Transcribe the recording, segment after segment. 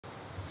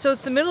So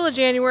it's the middle of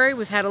January.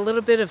 We've had a little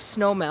bit of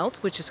snow melt,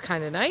 which is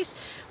kind of nice,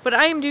 but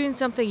I am doing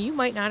something you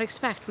might not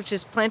expect, which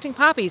is planting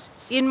poppies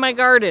in my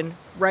garden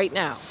right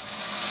now.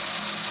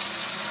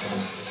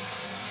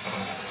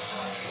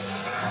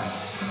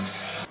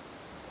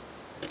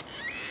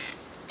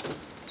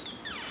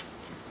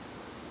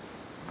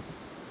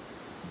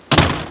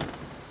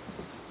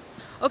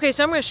 Okay,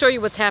 so I'm going to show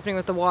you what's happening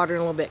with the water in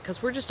a little bit,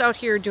 because we're just out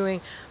here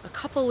doing a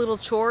couple little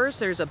chores.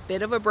 There's a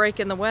bit of a break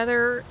in the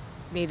weather,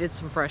 needed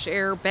some fresh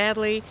air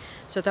badly,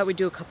 so I thought we'd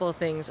do a couple of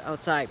things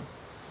outside.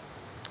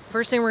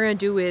 First thing we're going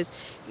to do is,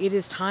 it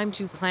is time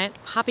to plant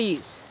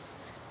poppies.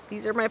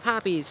 These are my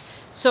poppies.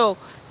 So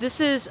this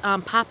is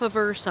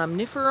Poppiver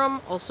somniferum,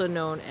 also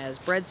known as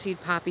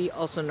breadseed poppy,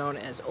 also known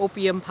as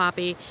opium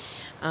poppy,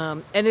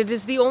 and it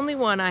is the only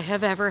one I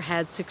have ever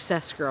had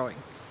success growing.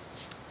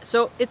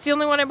 So it's the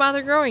only one I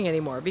bother growing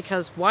anymore,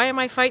 because why am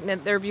I fighting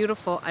it? They're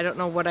beautiful. I don't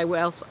know what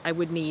else I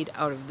would need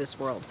out of this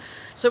world.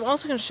 So I'm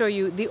also going to show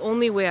you the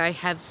only way I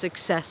have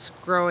success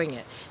growing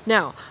it.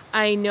 Now,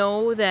 I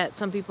know that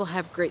some people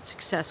have great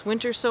success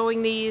winter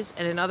sowing these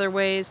and in other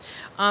ways.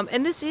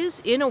 And this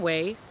is, in a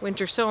way,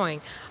 winter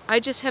sowing.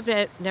 I just have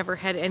never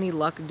had any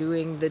luck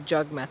doing the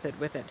jug method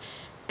with it.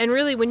 And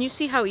really, when you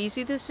see how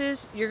easy this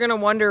is, you're going to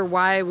wonder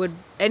why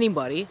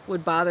anybody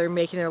would bother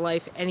making their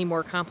life any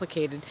more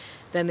complicated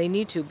than they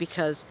need to,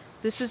 because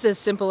this is as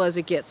simple as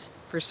it gets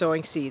for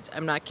sowing seeds.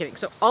 I'm not kidding.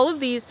 So all of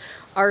these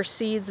are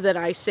seeds that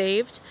I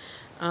saved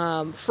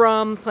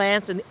from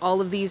plants, and all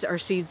of these are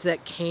seeds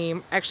that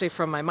came actually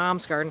from my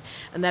mom's garden.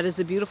 And that is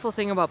the beautiful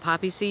thing about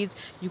poppy seeds.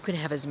 You can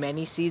have as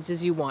many seeds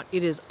as you want.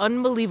 It is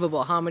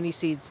unbelievable how many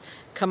seeds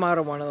come out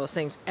of one of those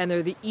things, and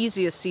they're the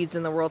easiest seeds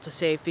in the world to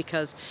save,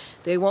 because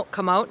they won't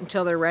come out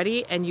until they're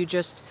ready, and you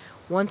just,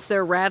 once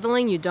they're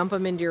rattling, you dump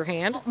them into your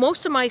hand.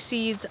 Most of my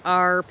seeds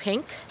are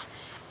pink,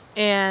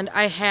 and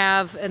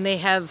they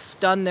have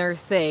done their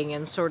thing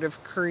and sort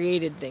of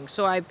created things.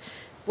 So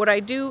what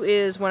I do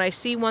is, when I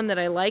see one that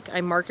I like,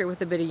 I mark it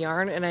with a bit of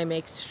yarn, and I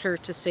make sure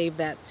to save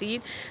that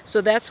seed.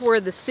 So that's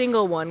where the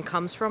single one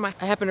comes from. I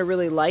happen to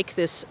really like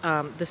this,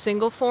 the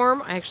single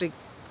form. I actually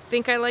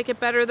think I like it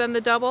better than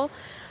the double.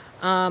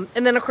 And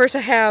then of course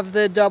I have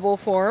the double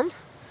form,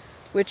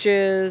 which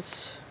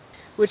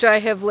I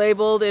have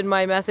labeled in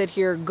my method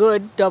here,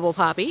 good double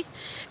poppy.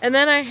 And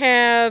then I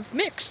have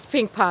mixed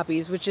pink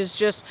poppies, which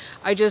is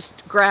I just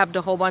grabbed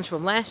a whole bunch of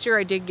them. Last year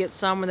I did get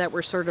some that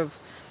were sort of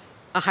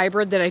a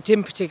hybrid that I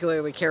didn't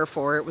particularly care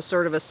for. It was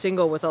sort of a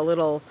single with a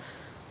little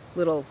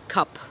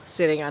cup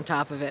sitting on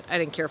top of it. I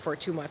didn't care for it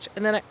too much.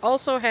 And then I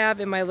also have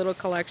in my little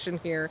collection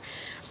here,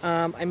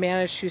 I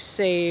managed to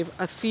save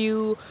a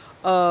few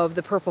of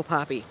the purple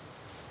poppy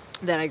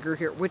that I grew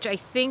here, which I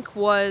think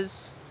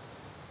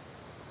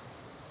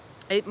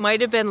it might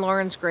have been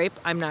Lauren's grape,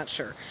 I'm not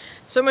sure.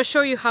 So I'm going to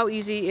show you how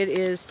easy it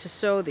is to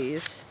sow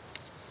these.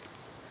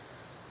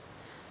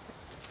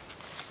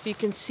 You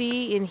can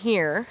see in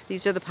here,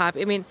 these are the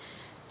poppy. I mean,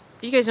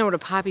 you guys know what a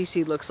poppy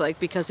seed looks like,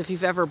 because if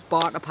you've ever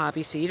bought a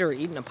poppy seed or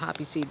eaten a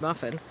poppy seed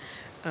muffin,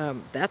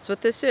 that's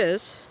what this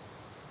is.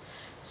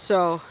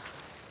 So,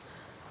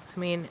 I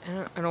mean,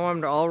 I don't want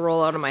them to all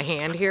roll out of my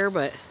hand here,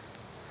 but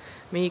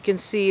I mean, you can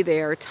see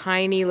they are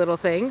tiny little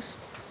things.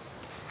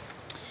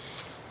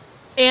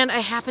 And I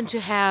happen to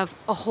have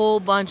a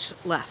whole bunch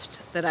left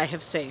that I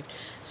have saved.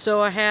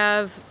 So I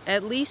have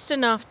at least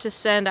enough to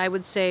send, I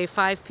would say,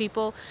 5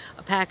 people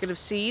a packet of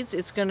seeds.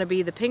 It's going to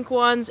be the pink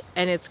ones,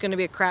 and it's going to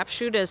be a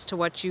crapshoot as to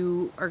what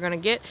you are going to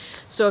get.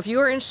 So if you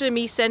are interested in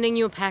me sending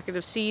you a packet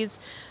of seeds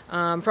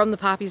from the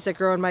poppies that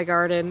grow in my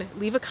garden,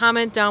 leave a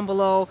comment down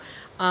below.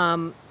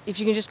 If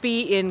you can just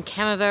be in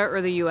Canada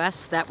or the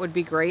US, that would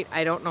be great.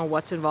 I don't know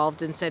what's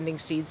involved in sending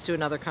seeds to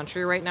another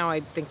country right now.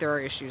 I think there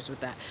are issues with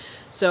that.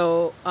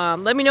 So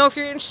let me know if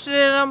you're interested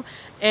in them,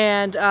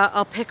 and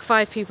I'll pick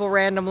 5 people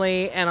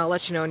randomly, and I'll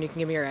let you know, and you can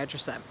give me your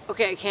address then.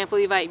 Okay, I can't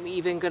believe I'm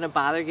even going to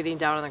bother getting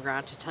down on the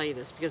ground to tell you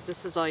this, because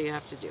this is all you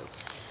have to do.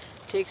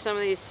 Take some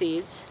of these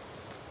seeds.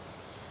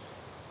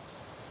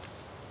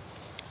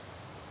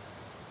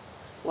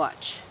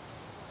 Watch.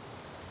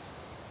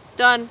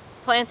 Done.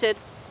 Planted.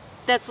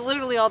 That's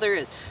literally all there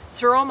is.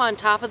 Throw them on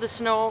top of the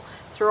snow,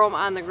 throw them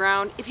on the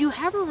ground. If you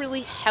have a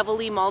really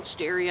heavily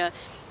mulched area,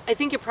 I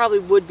think it probably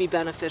would be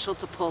beneficial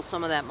to pull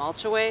some of that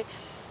mulch away.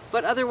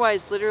 But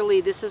otherwise,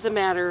 literally, this is a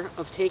matter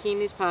of taking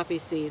these poppy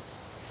seeds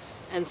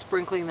and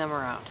sprinkling them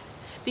around.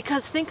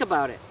 Because think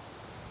about it.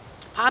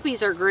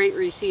 Poppies are great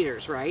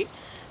reseeders, right?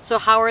 So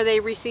how are they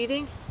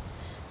reseeding?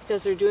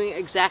 Because they're doing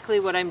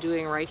exactly what I'm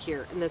doing right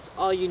here. And that's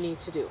all you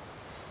need to do.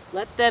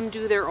 Let them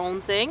do their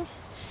own thing,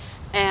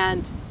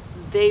 and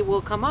they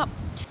will come up.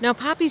 Now,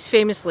 poppies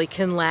famously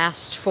can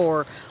last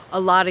for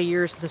a lot of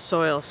years in the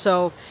soil.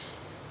 So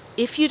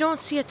if you don't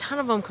see a ton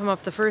of them come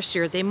up the first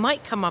year, they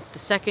might come up the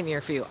second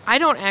year for you. I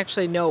don't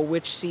actually know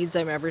which seeds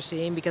I'm ever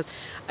seeing, because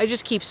I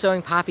just keep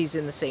sowing poppies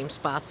in the same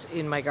spots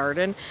in my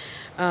garden.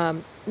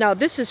 Now,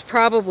 this is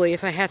probably,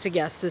 if I had to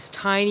guess, this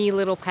tiny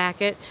little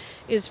packet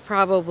is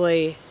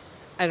probably,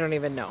 I don't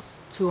even know,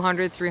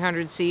 200,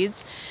 300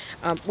 seeds,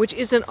 which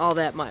isn't all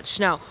that much.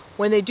 Now,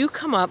 when they do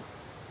come up,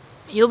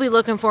 You'll be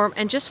looking for them,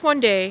 and just one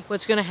day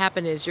what's going to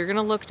happen is you're going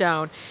to look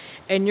down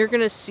and you're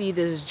going to see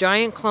this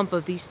giant clump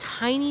of these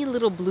tiny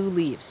little blue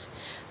leaves.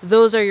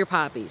 Those are your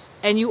poppies,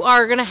 and you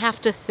are going to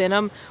have to thin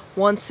them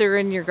once they're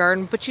in your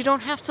garden, but you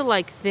don't have to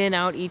like thin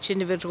out each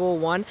individual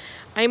one.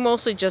 I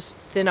mostly just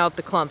thin out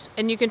the clumps,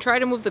 and you can try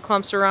to move the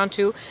clumps around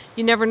too.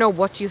 You never know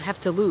what you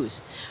have to lose.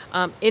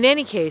 In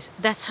any case,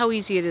 that's how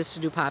easy it is to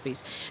do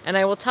poppies. And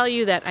I will tell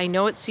you that I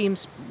know it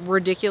seems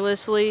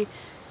ridiculously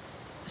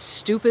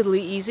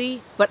stupidly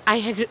easy, but I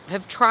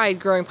have tried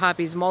growing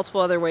poppies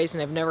multiple other ways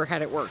and I've never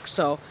had it work,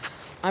 so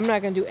I'm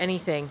not going to do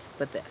anything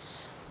but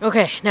this.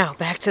 Okay, now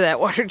back to that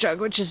water jug,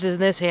 which is in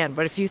this hand,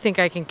 but if you think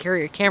I can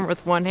carry a camera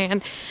with one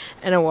hand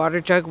and a water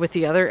jug with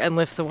the other and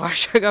lift the water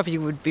jug up, you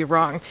would be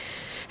wrong.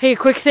 Hey, a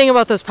quick thing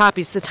about those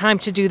poppies, the time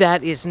to do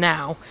that is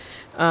now.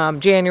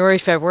 January,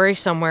 February,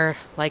 somewhere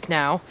like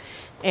now.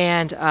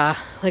 And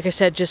like I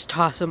said, just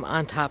toss them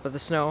on top of the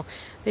snow.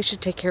 They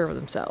should take care of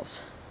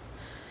themselves.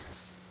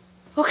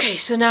 Okay,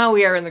 so now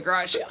we are in the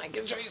garage, and I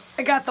can show you.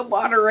 I got the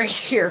water right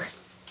here.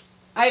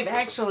 I've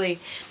actually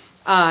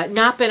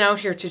not been out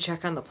here to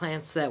check on the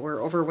plants that were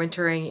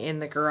overwintering in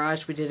the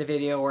garage. We did a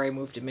video where I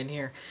moved them in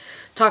here.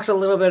 Talked a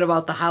little bit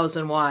about the hows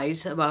and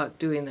whys about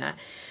doing that.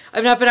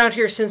 I've not been out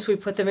here since we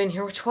put them in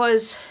here, which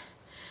was,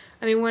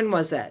 I mean, when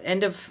was that?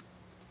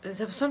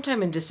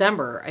 Sometime in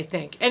December, I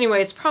think.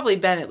 Anyway, it's probably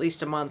been at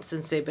least a month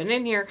since they've been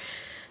in here.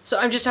 So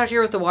I'm just out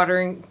here with the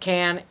watering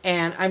can,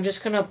 and I'm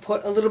just going to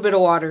put a little bit of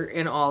water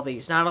in all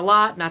these. Not a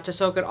lot, not to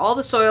soak it. All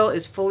the soil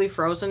is fully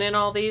frozen in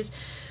all these.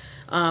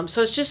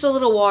 So it's just a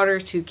little water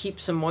to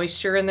keep some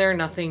moisture in there,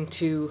 nothing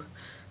to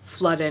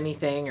flood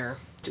anything or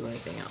do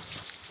anything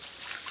else.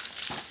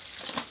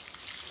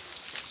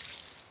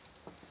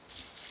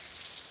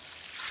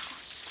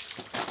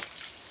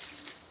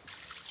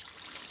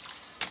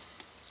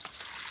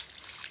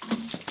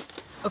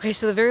 Okay,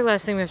 so the very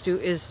last thing we have to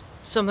do is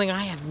something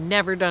I have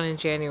never done in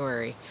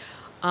January.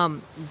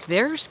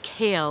 There's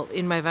kale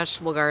in my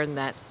vegetable garden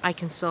that I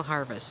can still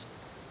harvest.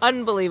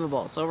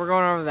 Unbelievable. So we're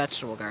going over the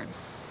vegetable garden.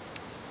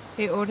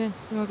 Hey Odin,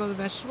 you want to go to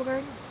the vegetable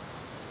garden?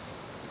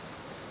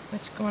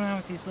 What's going on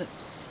with these lips?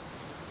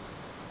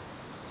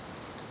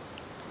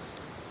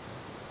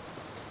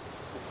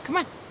 Come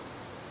on.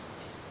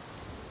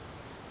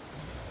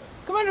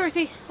 Come on,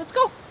 Dorothy. Let's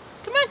go.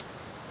 Come on.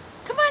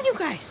 Come on, you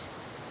guys.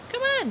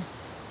 Come on.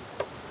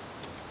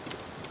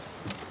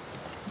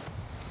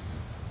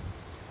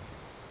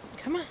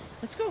 Come on,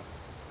 let's go.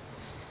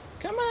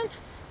 Come on.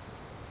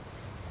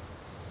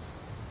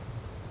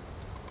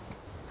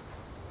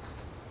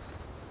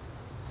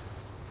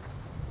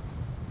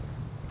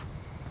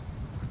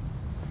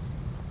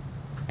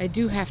 I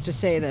do have to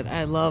say that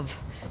I love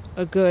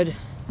a good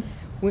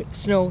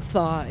snow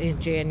thaw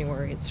in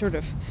January. It sort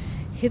of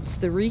hits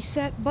the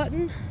reset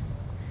button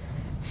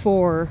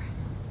for...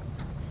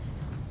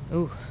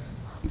 Ooh.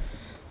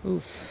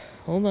 Oof.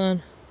 Hold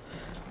on.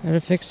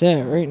 Gotta fix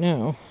that right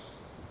now.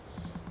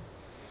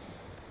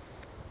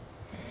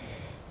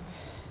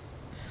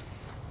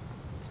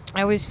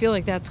 I always feel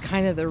like that's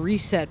kind of the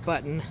reset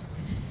button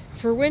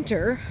for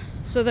winter,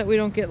 so that we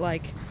don't get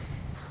like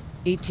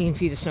 18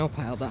 feet of snow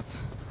piled up.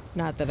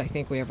 Not that I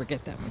think we ever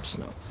get that much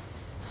snow.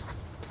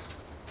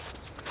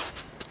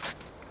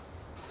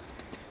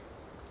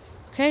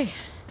 Okay.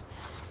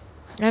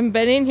 I haven't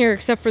been in here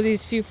except for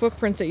these few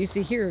footprints that you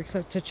see here,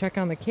 except to check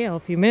on the kale a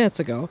few minutes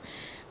ago.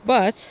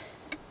 But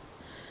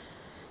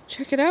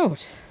check it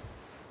out.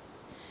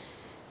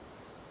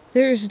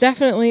 There's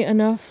definitely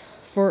enough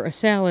for a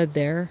salad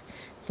there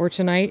for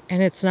tonight,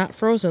 and it's not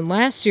frozen.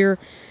 Last year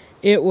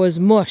it was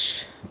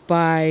mush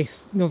by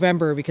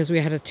November because we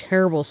had a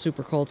terrible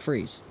super cold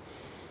freeze.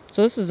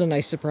 So this is a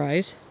nice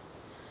surprise.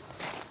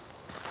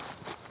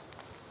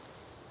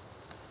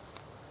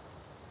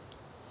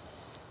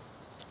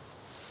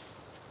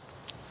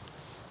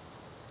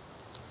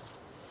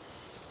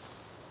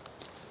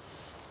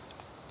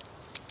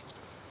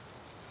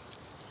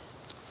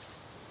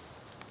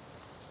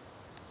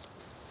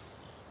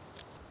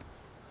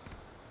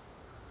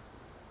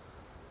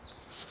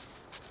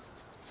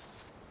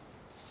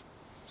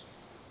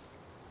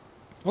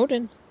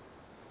 Odin.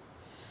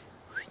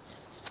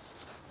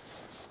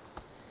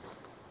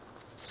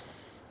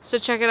 So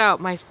check it out,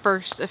 my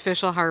first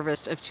official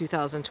harvest of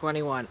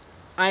 2021.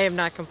 I am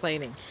not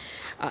complaining.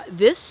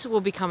 This will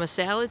become a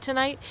salad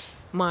tonight.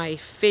 My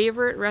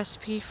favorite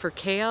recipe for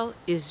kale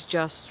is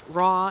just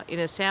raw in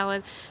a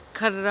salad.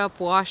 Cut it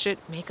up, wash it,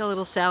 make a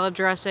little salad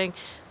dressing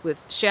with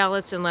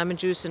shallots and lemon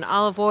juice and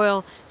olive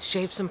oil.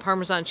 Shave some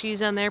Parmesan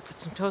cheese on there,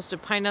 put some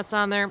toasted pine nuts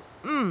on there.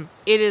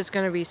 It is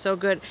going to be so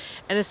good.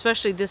 And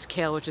especially this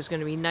kale, which is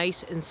going to be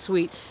nice and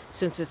sweet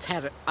since it's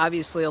had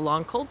obviously a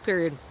long cold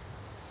period.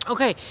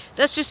 Okay,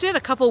 that's just it.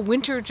 A couple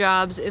winter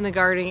jobs in the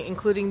garden,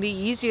 including the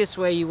easiest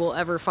way you will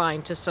ever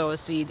find to sow a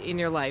seed in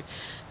your life.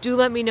 Do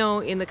let me know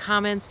in the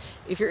comments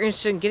if you're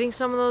interested in getting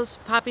some of those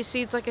poppy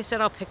seeds. Like I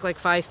said, I'll pick like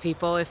 5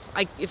 people. If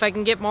I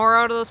can get more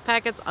out of those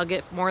packets, I'll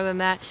get more than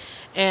that.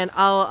 And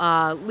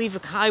I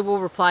will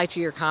reply to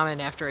your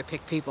comment after I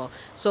pick people.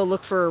 So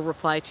look for a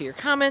reply to your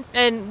comment,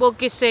 and we'll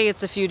just say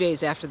it's a few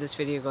days after this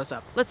video goes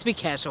up. Let's be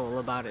casual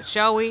about it,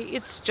 shall we?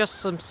 It's just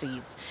some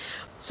seeds.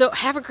 So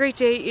have a great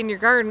day in your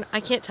garden. I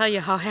can't tell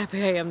you how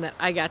happy I am that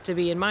I got to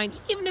be in mine,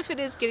 even if it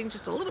is getting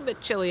just a little bit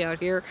chilly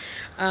out here.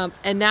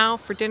 And now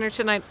for dinner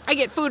tonight, I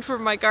get food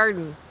from my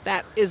garden.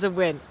 That is a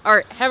win. All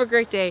right, have a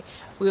great day.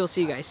 We will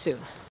see you guys soon.